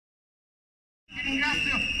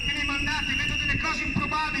ringrazio che ne mandate, vedo delle cose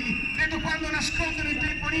improbabili, vedo quando nascondono il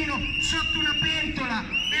telefonino sotto una pentola,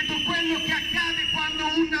 vedo quello che accade quando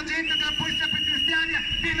un agente della Polizia Penitenziaria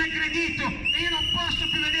viene aggredito e io non posso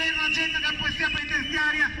più vedere un agente della Polizia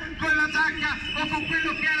Penitenziaria con la giacca o con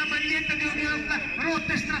quello che è la maglietta di ordinanza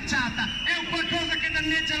rotta e stracciata. È un qualcosa che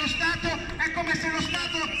danneggia lo Stato, è come se lo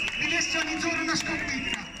Stato vivesse ogni giorno una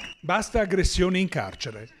sconfitta. Basta aggressioni in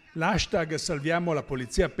carcere. L'hashtag Salviamo la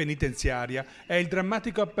Polizia Penitenziaria è il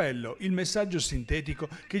drammatico appello, il messaggio sintetico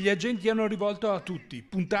che gli agenti hanno rivolto a tutti,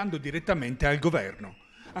 puntando direttamente al governo.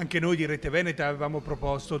 Anche noi di Rete Veneta avevamo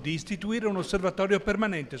proposto di istituire un osservatorio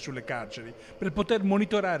permanente sulle carceri per poter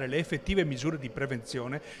monitorare le effettive misure di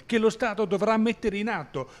prevenzione che lo Stato dovrà mettere in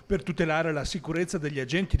atto per tutelare la sicurezza degli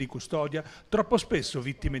agenti di custodia, troppo spesso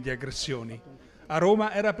vittime di aggressioni. A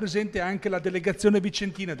Roma era presente anche la delegazione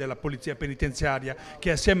vicentina della Polizia Penitenziaria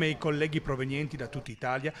che assieme ai colleghi provenienti da tutta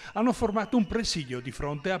Italia hanno formato un presidio di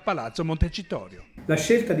fronte a Palazzo Montecitorio. La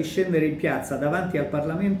scelta di scendere in piazza davanti al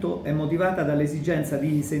Parlamento è motivata dall'esigenza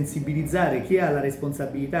di sensibilizzare chi ha la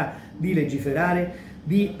responsabilità di legiferare,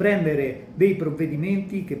 di prendere dei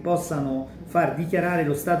provvedimenti che possano far dichiarare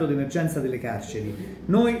lo stato d'emergenza delle carceri.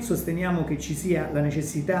 Noi sosteniamo che ci sia la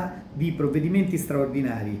necessità di provvedimenti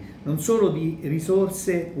straordinari, non solo di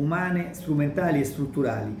risorse umane, strumentali e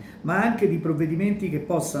strutturali, ma anche di provvedimenti che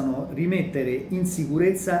possano rimettere in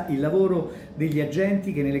sicurezza il lavoro degli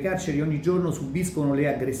agenti che nelle carceri ogni giorno subiscono le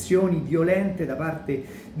aggressioni violente da parte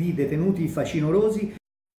di detenuti facinorosi.